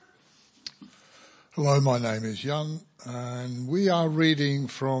Hello, my name is Jan, and we are reading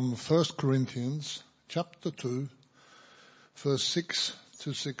from 1 Corinthians chapter 2, verse 6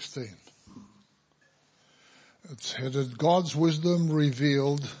 to 16. It's headed, God's Wisdom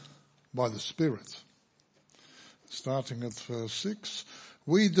Revealed by the Spirit. Starting at verse 6,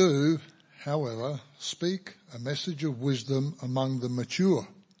 we do, however, speak a message of wisdom among the mature,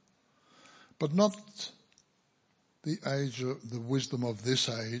 but not the wisdom of this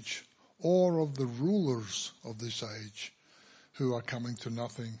age, or of the rulers of this age who are coming to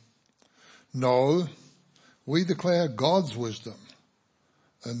nothing. No, we declare God's wisdom,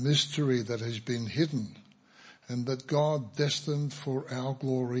 a mystery that has been hidden and that God destined for our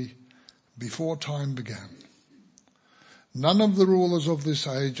glory before time began. None of the rulers of this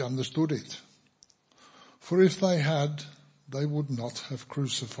age understood it, for if they had, they would not have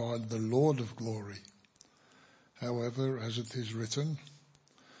crucified the Lord of glory. However, as it is written,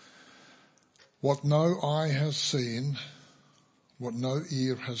 what no eye has seen, what no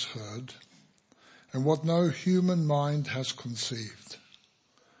ear has heard, and what no human mind has conceived,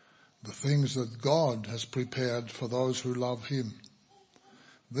 the things that God has prepared for those who love him.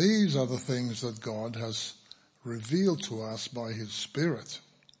 These are the things that God has revealed to us by his Spirit.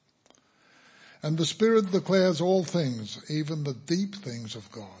 And the Spirit declares all things, even the deep things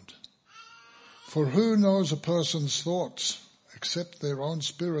of God. For who knows a person's thoughts except their own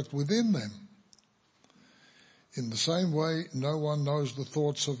spirit within them? In the same way, no one knows the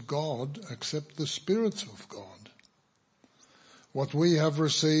thoughts of God except the Spirit of God. What we have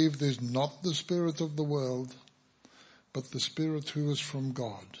received is not the spirit of the world, but the Spirit who is from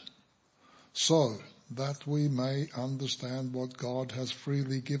God, so that we may understand what God has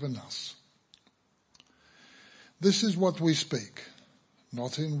freely given us. This is what we speak,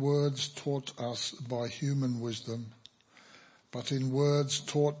 not in words taught us by human wisdom, but in words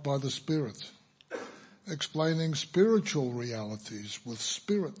taught by the Spirit, explaining spiritual realities with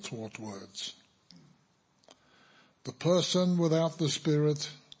Spirit-taught words. The person without the Spirit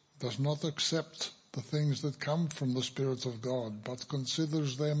does not accept the things that come from the Spirit of God, but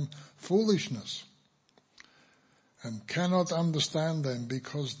considers them foolishness and cannot understand them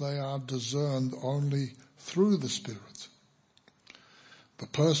because they are discerned only through the Spirit. The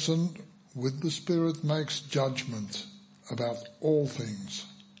person with the Spirit makes judgment about all things,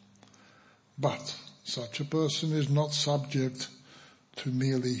 but such a person is not subject to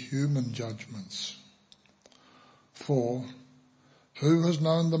merely human judgments. For who has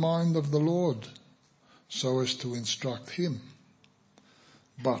known the mind of the Lord so as to instruct him?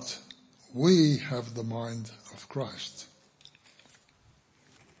 But we have the mind of Christ.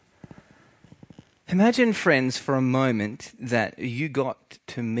 Imagine, friends, for a moment that you got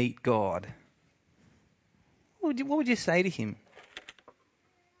to meet God. What would you say to him?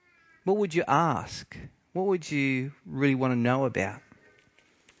 What would you ask? What would you really want to know about?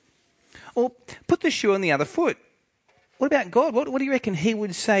 Or put the shoe on the other foot. What about God? What do you reckon he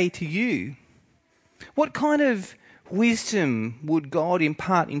would say to you? What kind of wisdom would God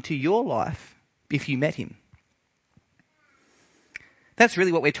impart into your life if you met him? That's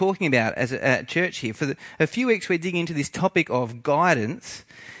really what we're talking about as a church here. For a few weeks we're digging into this topic of guidance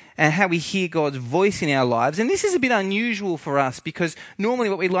and how we hear God's voice in our lives. And this is a bit unusual for us because normally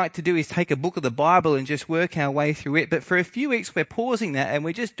what we like to do is take a book of the Bible and just work our way through it. But for a few weeks we're pausing that and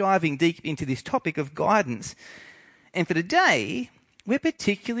we're just diving deep into this topic of guidance. And for today, we're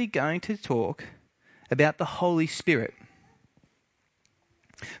particularly going to talk about the Holy Spirit.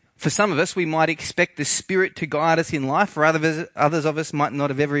 For some of us, we might expect the Spirit to guide us in life. For others of us might not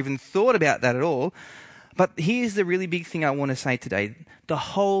have ever even thought about that at all. But here's the really big thing I want to say today. The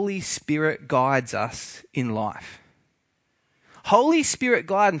Holy Spirit guides us in life. Holy Spirit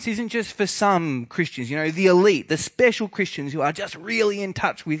guidance isn't just for some Christians, the elite, the special Christians who are just really in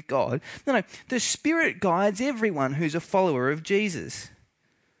touch with God. No, the Spirit guides everyone who's a follower of Jesus.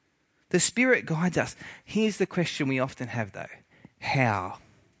 The Spirit guides us. Here's the question we often have though. How?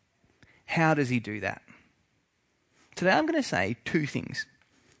 How does he do that? Today I'm going to say two things.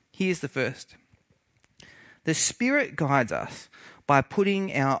 Here's the first. The Spirit guides us by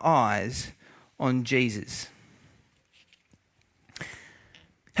putting our eyes on Jesus.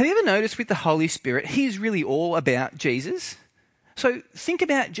 Have you ever noticed with the Holy Spirit, he's really all about Jesus? So think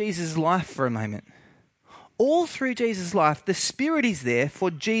about Jesus' life for a moment. All through Jesus' life, the Spirit is there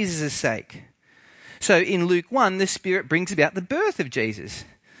for Jesus' sake. So in Luke 1, the Spirit brings about the birth of Jesus.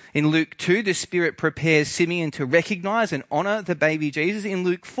 In Luke 2, the Spirit prepares Simeon to recognize and honor the baby Jesus. In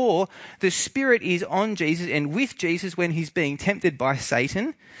Luke 4, the Spirit is on Jesus and with Jesus when he's being tempted by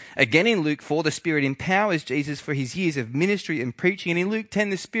Satan. Again, in Luke 4, the Spirit empowers Jesus for his years of ministry and preaching. And in Luke 10,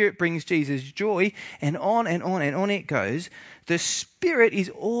 the Spirit brings Jesus joy, and on and on and on it goes. The Spirit is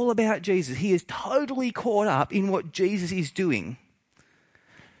all about Jesus. He is totally caught up in what Jesus is doing.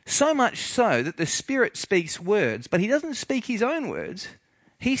 So much so that the Spirit speaks words, but he doesn't speak his own words.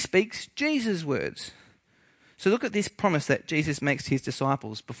 He speaks Jesus' words. So look at this promise that Jesus makes to his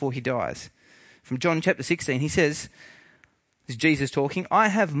disciples before he dies. From John chapter 16, he says, this is Jesus talking, "I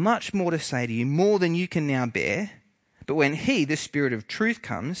have much more to say to you, more than you can now bear. But when he, the Spirit of truth,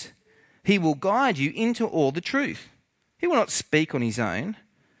 comes, he will guide you into all the truth. He will not speak on his own.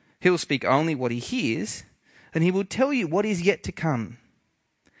 He will speak only what he hears, and he will tell you what is yet to come.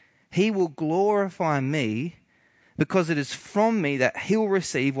 He will glorify me, because it is from me that he'll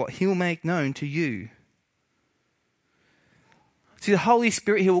receive what he'll make known to you." See, the Holy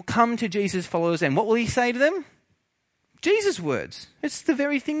Spirit, he will come to Jesus' followers, and what will he say to them? Jesus' words. It's the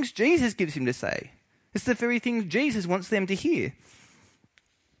very things Jesus gives him to say. It's the very things Jesus wants them to hear.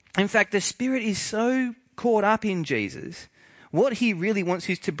 In fact, the Spirit is so caught up in Jesus. What he really wants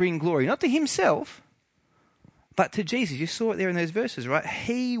is to bring glory, not to himself, but to Jesus. You saw it there in those verses, right?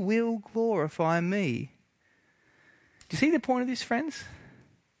 He will glorify me. Do you see the point of this, friends?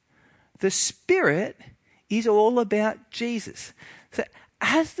 The Spirit is all about Jesus. So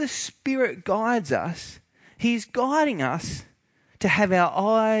as the Spirit guides us, he's guiding us to have our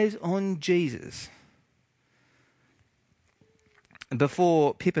eyes on Jesus.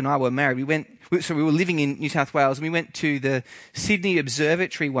 Before Pip and I were married, we were living in New South Wales, and we went to the Sydney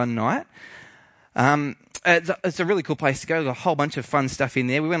Observatory one night. It's a really cool place to go. There's a whole bunch of fun stuff in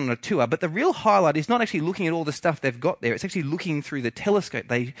there. We went on a tour, but the real highlight is not actually looking at all the stuff they've got there. It's actually looking through the telescope.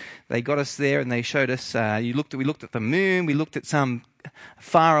 They got us there and they showed us. We looked at the moon. We looked at some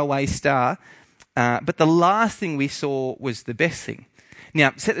faraway star. But the last thing we saw was the best thing.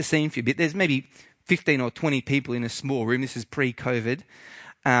 Now, set the scene for you a bit. There's maybe 15 or 20 people in a small room. This is pre-COVID,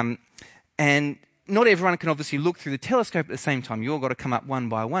 and not everyone can obviously look through the telescope at the same time. You all got to come up one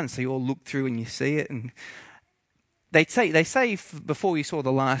by one, so you all look through and you see it. And they say before you saw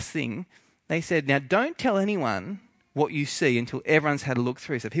the last thing, they said, "Now don't tell anyone what you see until everyone's had a look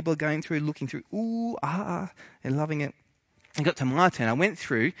through." So people are going through, looking through, ooh, they're loving it. I got to my turn. I went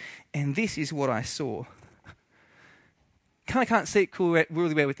through, and this is what I saw. Kind of can't see it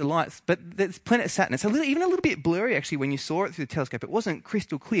really well with the lights, but it's planet Saturn. It's even a little bit blurry, actually, when you saw it through the telescope. It wasn't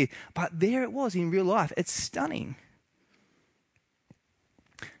crystal clear, but there it was in real life. It's stunning.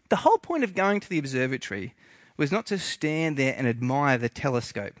 The whole point of going to the observatory was not to stand there and admire the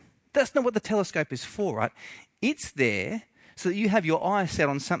telescope. That's not what the telescope is for, right? It's there so that you have your eyes set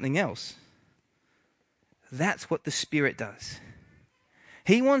on something else. That's what the Spirit does.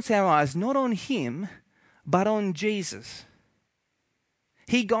 He wants our eyes not on him, but on Jesus.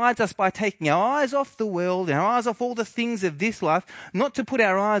 He guides us by taking our eyes off the world, our eyes off all the things of this life, not to put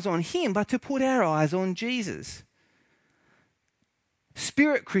our eyes on him, but to put our eyes on Jesus.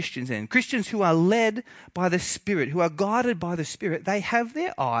 Spirit Christians then, Christians who are led by the Spirit, who are guided by the Spirit, they have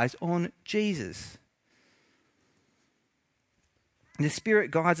their eyes on Jesus. The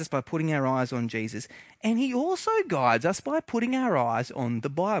Spirit guides us by putting our eyes on Jesus, and he also guides us by putting our eyes on the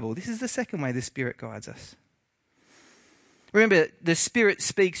Bible. This is the second way the Spirit guides us. Remember, the Spirit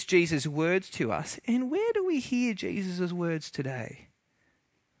speaks Jesus' words to us, and where do we hear Jesus' words today?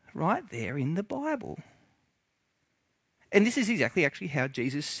 Right there in the Bible. And this is exactly actually how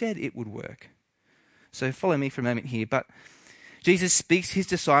Jesus said it would work. So follow me for a moment here. But Jesus speaks to his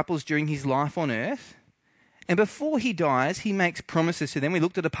disciples during his life on earth. And before he dies, he makes promises to them. We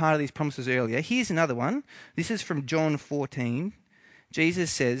looked at a part of these promises earlier. Here's another one. This is from John 14.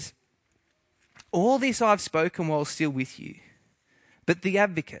 Jesus says, "All this I've spoken while still with you. But the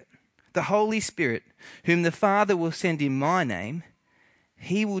Advocate, the Holy Spirit, whom the Father will send in my name,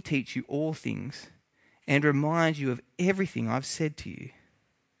 he will teach you all things and remind you of everything I've said to you."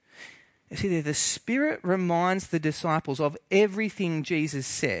 You see there, the Spirit reminds the disciples of everything Jesus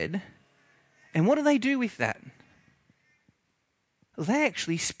said. And what do they do with that? They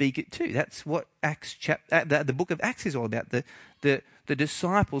actually speak it too. That's what the book of Acts is all about, the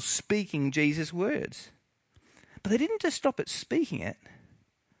disciples speaking Jesus' words. But they didn't just stop at speaking it.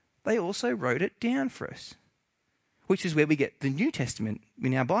 They also wrote it down for us, which is where we get the New Testament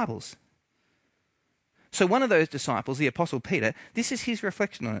in our Bibles. So one of those disciples, the Apostle Peter, this is his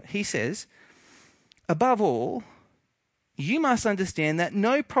reflection on it. He says, "Above all, you must understand that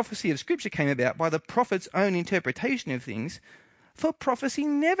no prophecy of Scripture came about by the prophet's own interpretation of things, For prophecy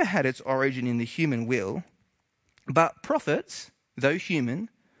never had its origin in the human will, but prophets, though human,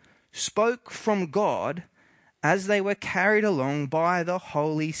 spoke from God as they were carried along by the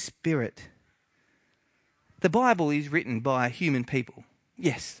Holy Spirit. The Bible is written by human people.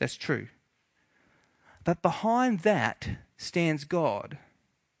 Yes, that's true. But behind that stands God.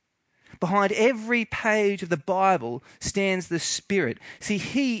 Behind every page of the Bible stands the Spirit. See,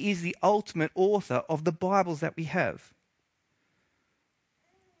 He is the ultimate author of the Bibles that we have.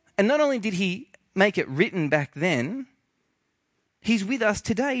 And not only did He make it written back then, He's with us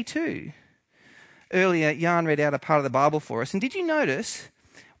today too. Earlier, Jan read out a part of the Bible for us. And did you notice,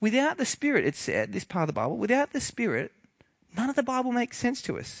 without the Spirit, it said, this part of the Bible, without the Spirit, none of the Bible makes sense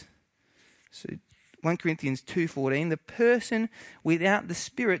to us. So 1 Corinthians 2:14, the person without the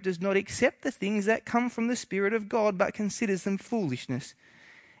Spirit does not accept the things that come from the Spirit of God, but considers them foolishness,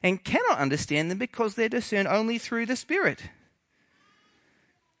 and cannot understand them because they're discerned only through the Spirit.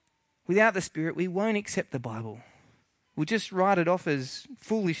 Without the Spirit, we won't accept the Bible. We'll just write it off as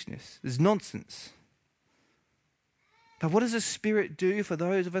foolishness, as nonsense. But what does the Spirit do for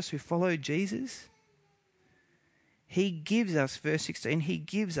those of us who follow Jesus? He gives us, verse 16, He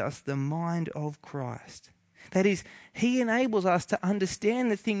gives us the mind of Christ. That is, He enables us to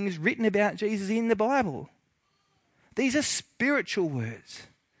understand the things written about Jesus in the Bible. These are spiritual words.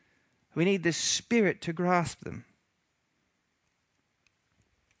 We need the Spirit to grasp them.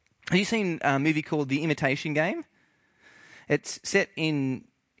 Have you seen a movie called The Imitation Game? It's set in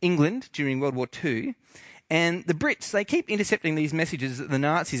England during World War II. And the Brits, they keep intercepting these messages that the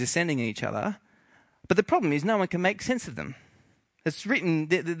Nazis are sending each other. But the problem is no one can make sense of them. It's written,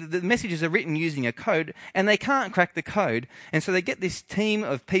 the messages are written using a code, and they can't crack the code. And so they get this team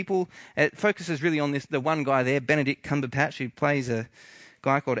of people. It focuses really on the one guy there, Benedict Cumberbatch, who plays a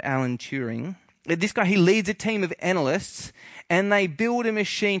guy called Alan Turing. This guy, he leads a team of analysts, and they build a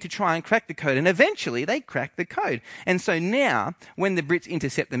machine to try and crack the code. And eventually they crack the code. And so now, when the Brits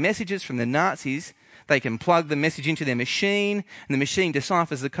intercept the messages from the Nazis, they can plug the message into their machine, and the machine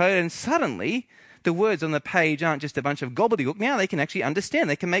deciphers the code, and suddenly the words on the page aren't just a bunch of gobbledygook. Now they can actually understand.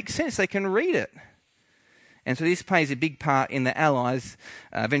 They can make sense. They can read it. And so this plays a big part in the Allies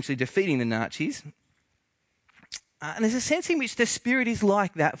eventually defeating the Nazis. And there's a sense in which the Spirit is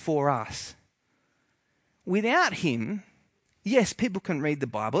like that for us. Without Him, yes, people can read the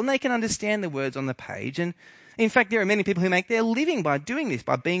Bible and they can understand the words on the page. And in fact, there are many people who make their living by doing this,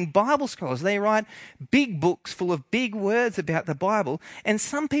 by being Bible scholars. They write big books full of big words about the Bible. And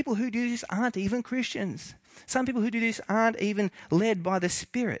some people who do this aren't even Christians. Some people who do this aren't even led by the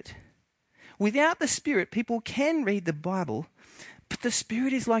Spirit. Without the Spirit, people can read the Bible, but the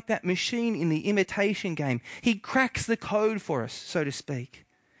Spirit is like that machine in the imitation game. He cracks the code for us, so to speak.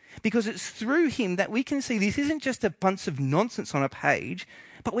 Because it's through Him that we can see this isn't just a bunch of nonsense on a page,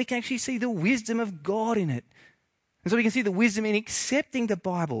 but we can actually see the wisdom of God in it. And so we can see the wisdom in accepting the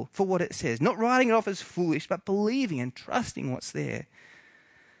Bible for what it says, not writing it off as foolish, but believing and trusting what's there.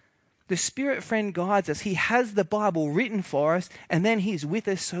 The Spirit friend guides us. He has the Bible written for us, and then He's with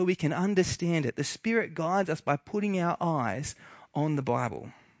us so we can understand it. The Spirit guides us by putting our eyes on the Bible.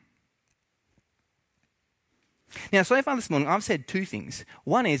 Now, so far this morning, I've said two things.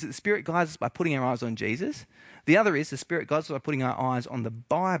 One is that the Spirit guides us by putting our eyes on Jesus. The other is the Spirit guides us by putting our eyes on the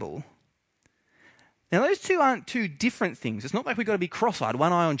Bible. Now, those two aren't two different things. It's not like we've got to be cross-eyed,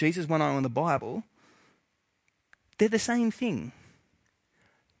 one eye on Jesus, one eye on the Bible. They're the same thing.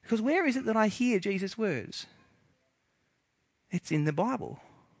 Because where is it that I hear Jesus' words? It's in the Bible.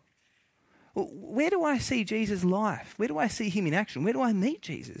 Where do I see Jesus' life? Where do I see Him in action? Where do I meet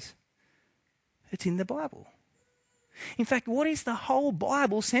Jesus? It's in the Bible. In fact, what is the whole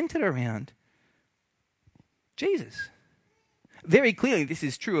Bible centered around? Jesus. Very clearly, this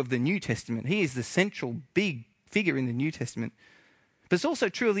is true of the New Testament. He is the central big figure in the New Testament. But it's also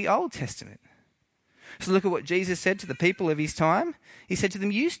true of the Old Testament. So look at what Jesus said to the people of His time. He said to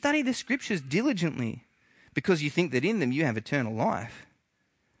them, "You study the Scriptures diligently because you think that in them you have eternal life.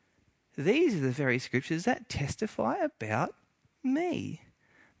 These are the very Scriptures that testify about me."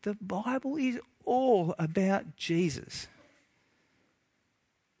 The Bible is all about Jesus.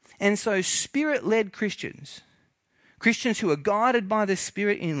 And so Spirit-led Christians who are guided by the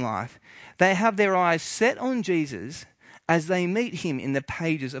Spirit in life, they have their eyes set on Jesus as they meet Him in the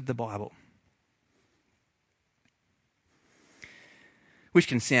pages of the Bible. Which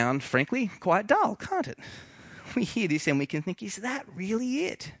can sound, frankly, quite dull, can't it? We hear this and we can think, is that really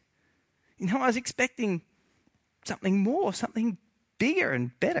it? You know, I was expecting something more, something bigger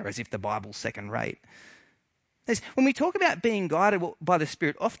and better, as if the Bible's second rate. When we talk about being guided by the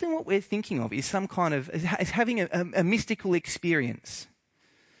Spirit, often what we're thinking of is some kind of, is having a mystical experience.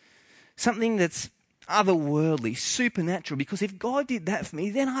 Something that's otherworldly, supernatural, because if God did that for me,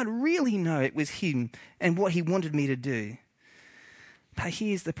 then I'd really know it was him and what he wanted me to do. But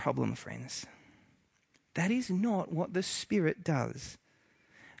here's the problem, friends. That is not what the Spirit does.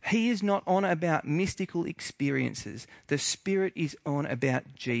 He is not on about mystical experiences. The Spirit is on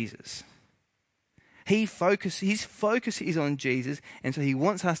about Jesus. His focus is on Jesus, and so he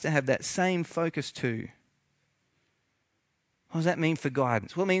wants us to have that same focus too. What does that mean for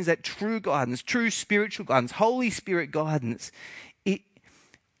guidance? Well, it means that true guidance, true spiritual guidance, Holy Spirit guidance, it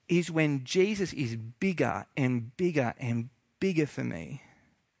is when Jesus is bigger and bigger and bigger for me.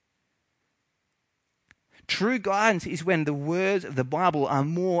 True guidance is when the words of the Bible are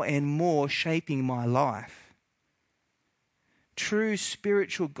more and more shaping my life. True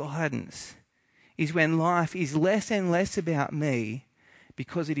spiritual guidance is when life is less and less about me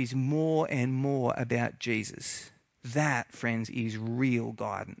because it is more and more about Jesus. That, friends, is real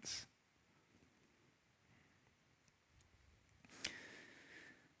guidance.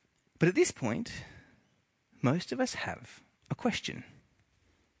 But at this point, most of us have a question.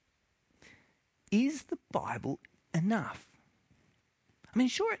 Is the Bible enough? I mean,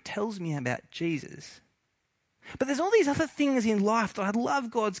 sure, it tells me about Jesus. But there's all these other things in life that I'd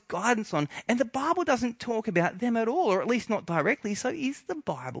love God's guidance on, and the Bible doesn't talk about them at all, or at least not directly. So is the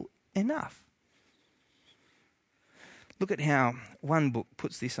Bible enough? Look at how one book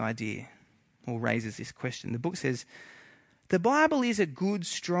puts this idea, or raises this question. The book says, the Bible is a good,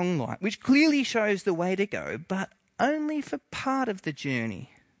 strong light, which clearly shows the way to go, but only for part of the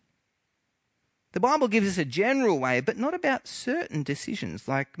journey. The Bible gives us a general way, but not about certain decisions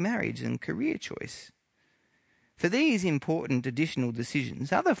like marriage and career choice. For these important additional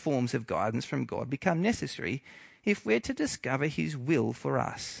decisions, other forms of guidance from God become necessary if we're to discover his will for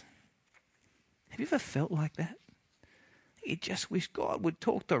us. Have you ever felt like that? You just wish God would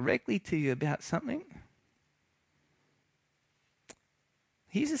talk directly to you about something?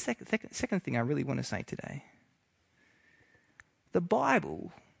 Here's the second thing I really want to say today. The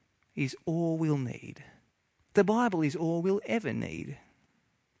Bible is all we'll need. The Bible is all we'll ever need.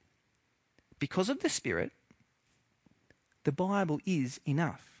 Because of the Spirit, the Bible is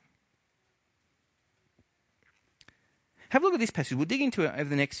enough. Have a look at this passage. We'll dig into it over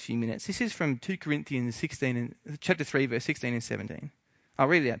the next few minutes. This is from 2 Corinthians 16 chapter 3, verse 16 and 17. I'll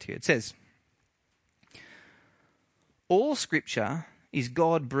read it out to you. It says, all Scripture is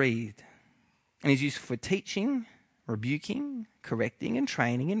God-breathed and is used for teaching, rebuking, correcting and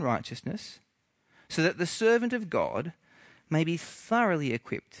training in righteousness, so that the servant of God may be thoroughly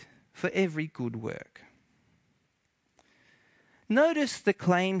equipped for every good work. Notice the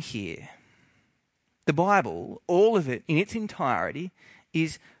claim here. The Bible, all of it in its entirety,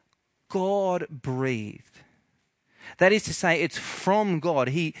 is God-breathed. That is to say, it's from God.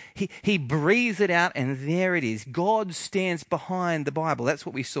 He breathes it out and there it is. God stands behind the Bible. That's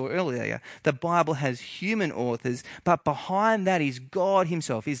what we saw earlier. The Bible has human authors, but behind that is God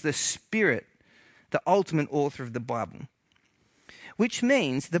himself, is the Spirit, the ultimate author of the Bible. Which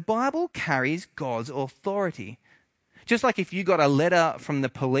means the Bible carries God's authority. Just like if you got a letter from the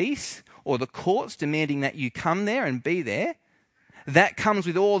police or the courts demanding that you come there and be there, that comes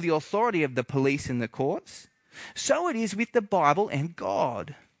with all the authority of the police and the courts. So it is with the Bible and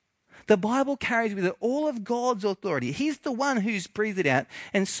God. The Bible carries with it all of God's authority. He's the one who's breathed it out,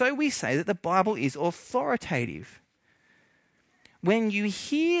 and so we say that the Bible is authoritative. When you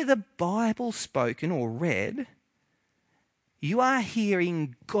hear the Bible spoken or read, you are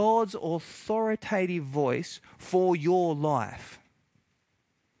hearing God's authoritative voice for your life.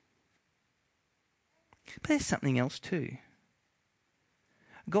 But there's something else too.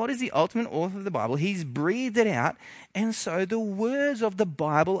 God is the ultimate author of the Bible. He's breathed it out, and so the words of the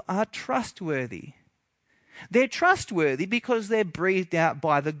Bible are trustworthy. They're trustworthy because they're breathed out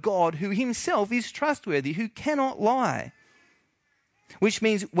by the God who himself is trustworthy, who cannot lie. Which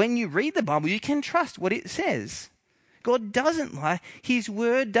means when you read the Bible, you can trust what it says. God doesn't lie. His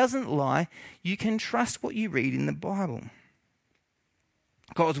word doesn't lie. You can trust what you read in the Bible.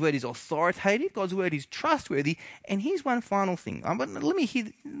 God's word is authoritative. God's word is trustworthy. And here's one final thing. Let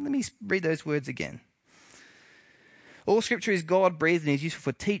me read those words again. All Scripture is God-breathed and is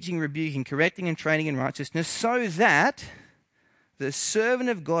useful for teaching, rebuking, correcting, and training in righteousness, so that the servant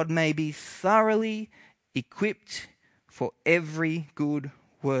of God may be thoroughly equipped for every good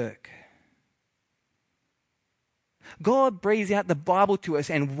work. God breathes out the Bible to us,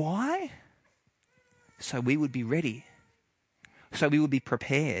 and why? So we would be ready. So we would be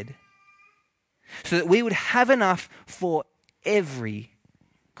prepared. so that we would have enough for every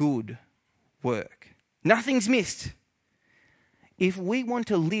good work. Nothing's missed. If we want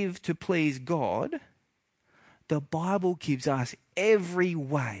to live to please God, the Bible gives us every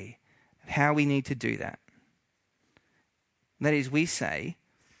way of how we need to do that. That is, we say,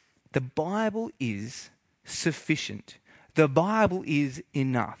 the Bible is sufficient. The Bible is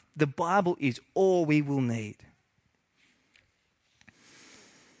enough. The Bible is all we will need.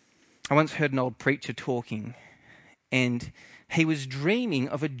 I once heard an old preacher talking, and he was dreaming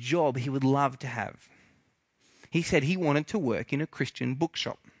of a job he would love to have. He said he wanted to work in a Christian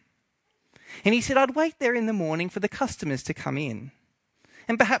bookshop. And he said, I'd wait there in the morning for the customers to come in.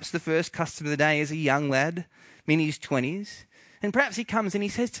 And perhaps the first customer of the day is a young lad, in his 20s. And perhaps he comes and he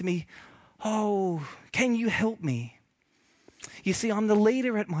says to me, "Oh, can you help me? You see, I'm the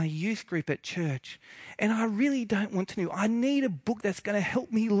leader at my youth group at church, and I really don't want to know. I need a book that's going to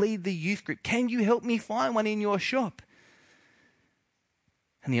help me lead the youth group. Can you help me find one in your shop?"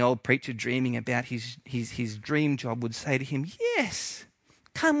 And the old preacher, dreaming about his dream job, would say to him, "Yes,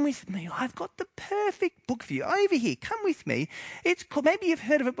 come with me. I've got the perfect book for you. Over here, come with me. It's called, maybe you've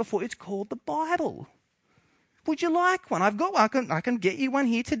heard of it before, it's called the Bible. Would you like one? I've got one. I can get you one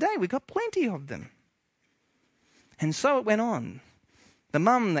here today. We've got plenty of them." And so it went on. The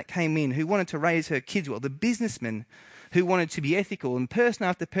mum that came in who wanted to raise her kids well, the businessman who wanted to be ethical, and person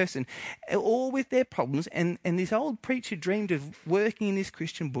after person, all with their problems. And this old preacher dreamed of working in this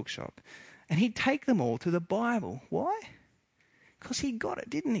Christian bookshop. And he'd take them all to the Bible. Why? Because he got it,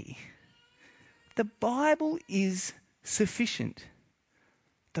 didn't he? The Bible is sufficient.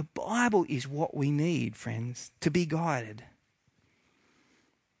 The Bible is what we need, friends, to be guided.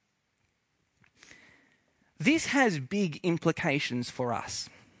 This has big implications for us.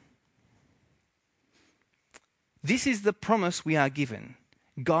 This is the promise we are given,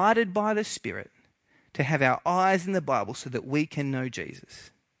 guided by the Spirit, to have our eyes in the Bible so that we can know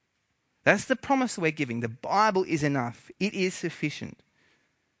Jesus. That's the promise we're giving. The Bible is enough. It is sufficient.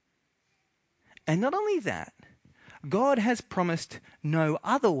 And not only that, God has promised no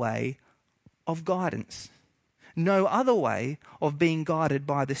other way of guidance, no other way of being guided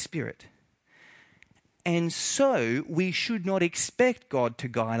by the Spirit. And so we should not expect God to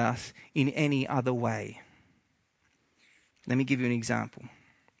guide us in any other way. Let me give you an example.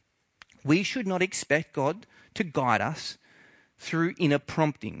 We should not expect God to guide us through inner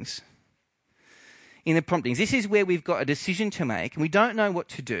promptings. Inner promptings. This is where we've got a decision to make and we don't know what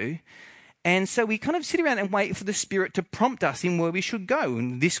to do. And so we kind of sit around and wait for the Spirit to prompt us in where we should go,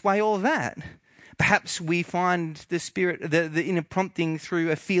 and this way or that. Perhaps we find the Spirit, the inner prompting through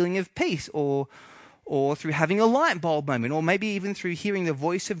a feeling of peace, or through having a light bulb moment, or maybe even through hearing the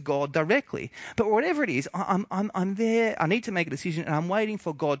voice of God directly. But whatever it is, I'm there, I need to make a decision, and I'm waiting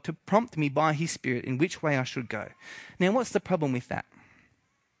for God to prompt me by His Spirit in which way I should go. Now, what's the problem with that?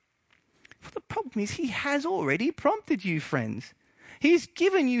 Well, the problem is He has already prompted you, friends. He's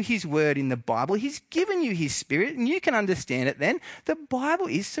given you His word in the Bible. He's given you His Spirit, and you can understand it then. The Bible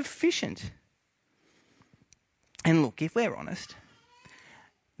is sufficient. And look, if we're honest,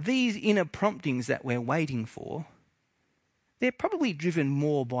 these inner promptings that we're waiting for, they're probably driven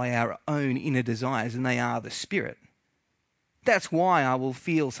more by our own inner desires than they are the Spirit. That's why I will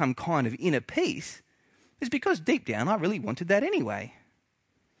feel some kind of inner peace, is because deep down I really wanted that anyway.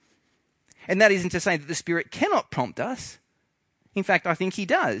 And that isn't to say that the Spirit cannot prompt us. In fact, I think He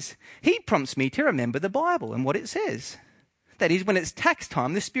does. He prompts me to remember the Bible and what it says. That is, when it's tax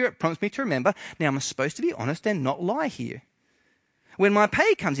time, the Spirit prompts me to remember, now I'm supposed to be honest and not lie here. When my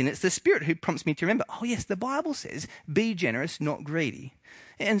pay comes in, it's the Spirit who prompts me to remember, oh yes, the Bible says, be generous, not greedy.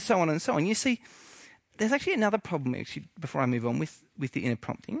 And so on and so on. You see, there's actually another problem, actually, before I move on with the inner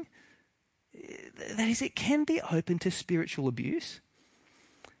prompting. That is, it can be open to spiritual abuse.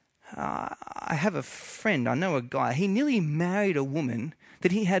 I have a friend, I know a guy, he nearly married a woman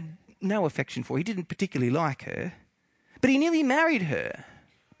that he had no affection for. He didn't particularly like her, but he nearly married her.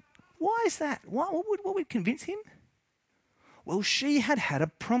 Why is that? What would convince him? Well, she had had a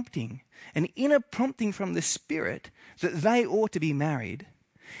prompting, an inner prompting from the Spirit that they ought to be married.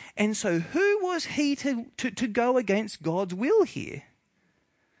 And so who was he to go against God's will here?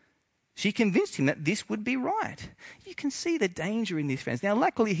 She convinced him that this would be right. You can see the danger in this, friends. Now,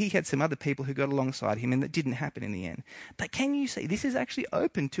 luckily, he had some other people who got alongside him and that didn't happen in the end. But can you see, this is actually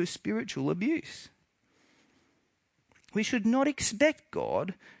open to spiritual abuse. We should not expect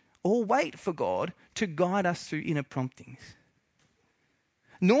God or wait for God to guide us through inner promptings.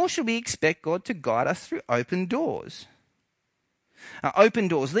 Nor should we expect God to guide us through open doors. Open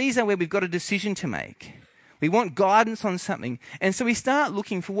doors, these are where we've got a decision to make. We want guidance on something. And so we start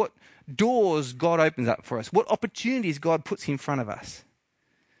looking for what doors God opens up for us, what opportunities God puts in front of us.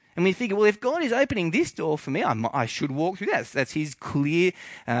 And we figure, well, if God is opening this door for me, I should walk through that. That's his clear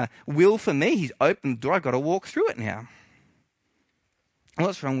will for me. He's opened the door. I've got to walk through it now.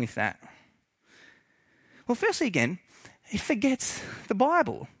 What's wrong with that? Well, firstly, again, it forgets the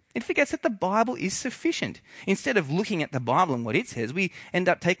Bible. It forgets that the Bible is sufficient. Instead of looking at the Bible and what it says, we end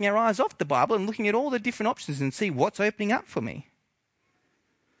up taking our eyes off the Bible and looking at all the different options and see what's opening up for me.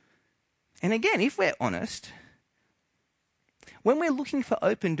 And again, if we're honest, when we're looking for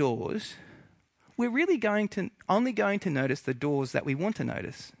open doors, we're really only going to notice the doors that we want to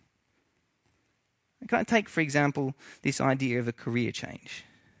notice. Can I take, for example, this idea of a career change?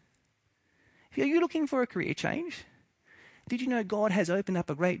 Are you looking for a career change? Did you know God has opened up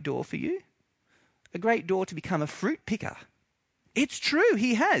a great door for you? A great door to become a fruit picker. It's true,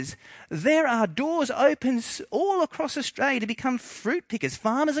 he has. There are doors open all across Australia to become fruit pickers.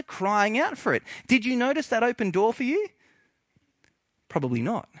 Farmers are crying out for it. Did you notice that open door for you? Probably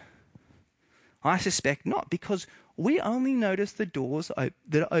not. I suspect not, because we only notice the doors that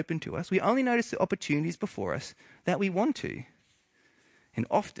are open to us. We only notice the opportunities before us that we want to. And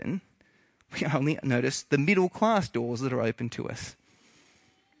often, we only notice the middle class doors that are open to us.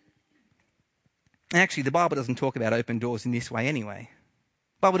 Actually, the Bible doesn't talk about open doors in this way anyway.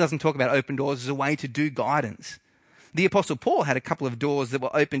 The Bible doesn't talk about open doors as a way to do guidance. The Apostle Paul had a couple of doors that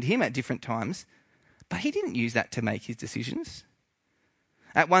were open to him at different times, but he didn't use that to make his decisions.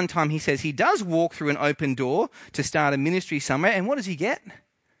 At one time, he says he does walk through an open door to start a ministry somewhere, and what does he get?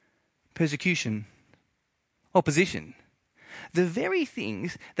 Persecution, opposition. The very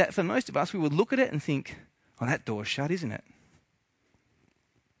things that for most of us, we would look at it and think, oh, that door's shut, isn't it?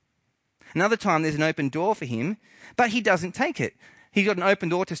 Another time there's an open door for him, but he doesn't take it. He's got an open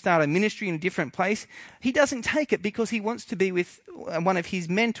door to start a ministry in a different place. He doesn't take it because he wants to be with one of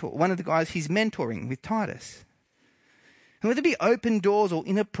the guys he's mentoring, with Titus. And whether it be open doors or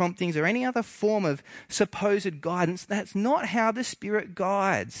inner promptings or any other form of supposed guidance, that's not how the Spirit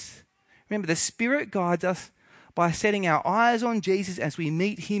guides. Remember, the Spirit guides us by setting our eyes on Jesus as we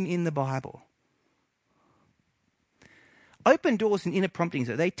meet him in the Bible. Open doors and inner promptings,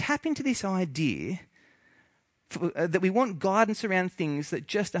 they tap into this idea that we want guidance around things that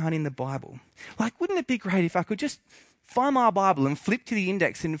just aren't in the Bible. Like, wouldn't it be great if I could just find my Bible and flip to the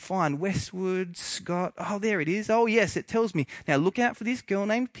index and find Westwood, Scott. Oh, there it is. Oh, yes, it tells me. Now look out for this girl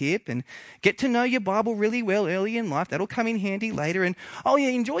named Pip and get to know your Bible really well early in life. That'll come in handy later. And oh yeah,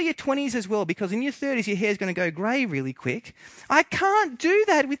 enjoy your 20s as well, because in your 30s your hair's going to go grey really quick. I can't do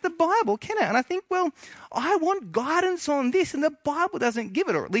that with the Bible, can I? And I think, well, I want guidance on this and the Bible doesn't give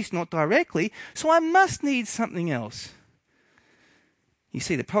it, or at least not directly, so I must need something else. You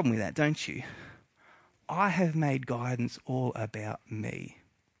see the problem with that, don't you? I have made guidance all about me.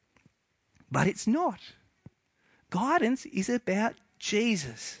 But it's not. Guidance is about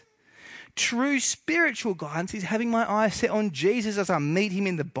Jesus. True spiritual guidance is having my eyes set on Jesus as I meet him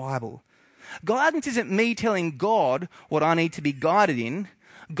in the Bible. Guidance isn't me telling God what I need to be guided in.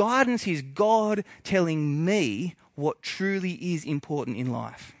 Guidance is God telling me what truly is important in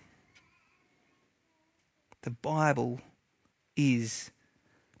life. The Bible is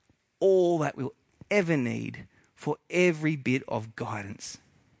all that we'll ever need for every bit of guidance.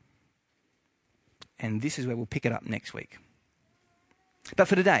 And this is where we'll pick it up next week. But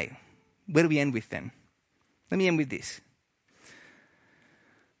for today, where do we end with then? Let me end with this.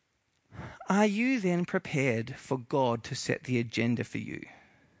 Are you then prepared for God to set the agenda for you?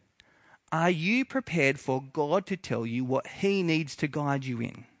 Are you prepared for God to tell you what he needs to guide you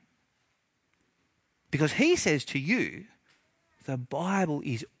in? Because he says to you, the Bible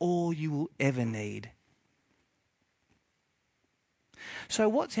is all you will ever need. So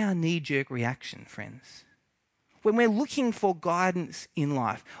what's our knee-jerk reaction, friends? When we're looking for guidance in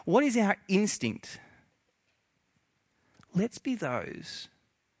life, what is our instinct? Let's be those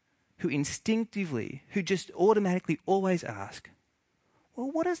who instinctively, who just automatically always ask, well,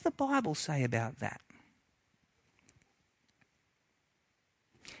 what does the Bible say about that?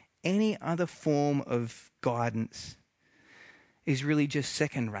 Any other form of guidance is really just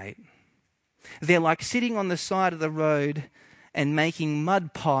second rate. They're like sitting on the side of the road and making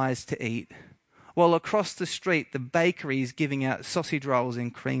mud pies to eat, while across the street the bakery is giving out sausage rolls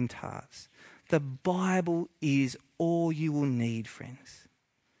and cream tarts. The Bible is all you will need, friends.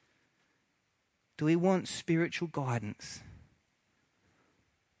 Do we want spiritual guidance?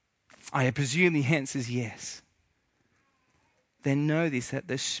 I presume the answer is yes. Then know this, that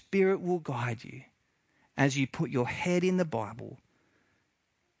the Spirit will guide you as you put your head in the Bible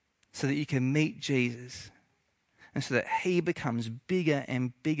so that you can meet Jesus and so that he becomes bigger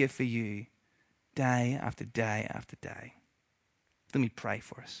and bigger for you day after day after day. Let me pray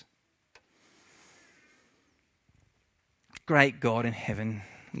for us. Great God in heaven,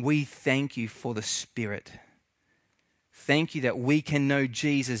 we thank you for the Spirit. Thank you that we can know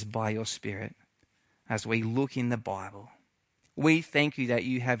Jesus by your Spirit as we look in the Bible. We thank you that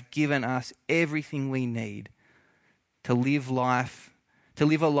you have given us everything we need to live a life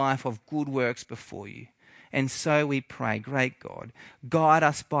of good works before you. And so we pray, great God, guide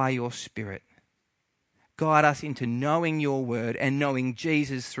us by your Spirit. Guide us into knowing your word and knowing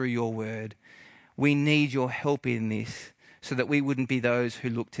Jesus through your word. We need your help in this so that we wouldn't be those who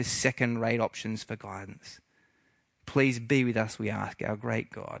look to second-rate options for guidance. Please be with us, we ask, our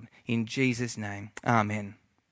great God. In Jesus' name, amen.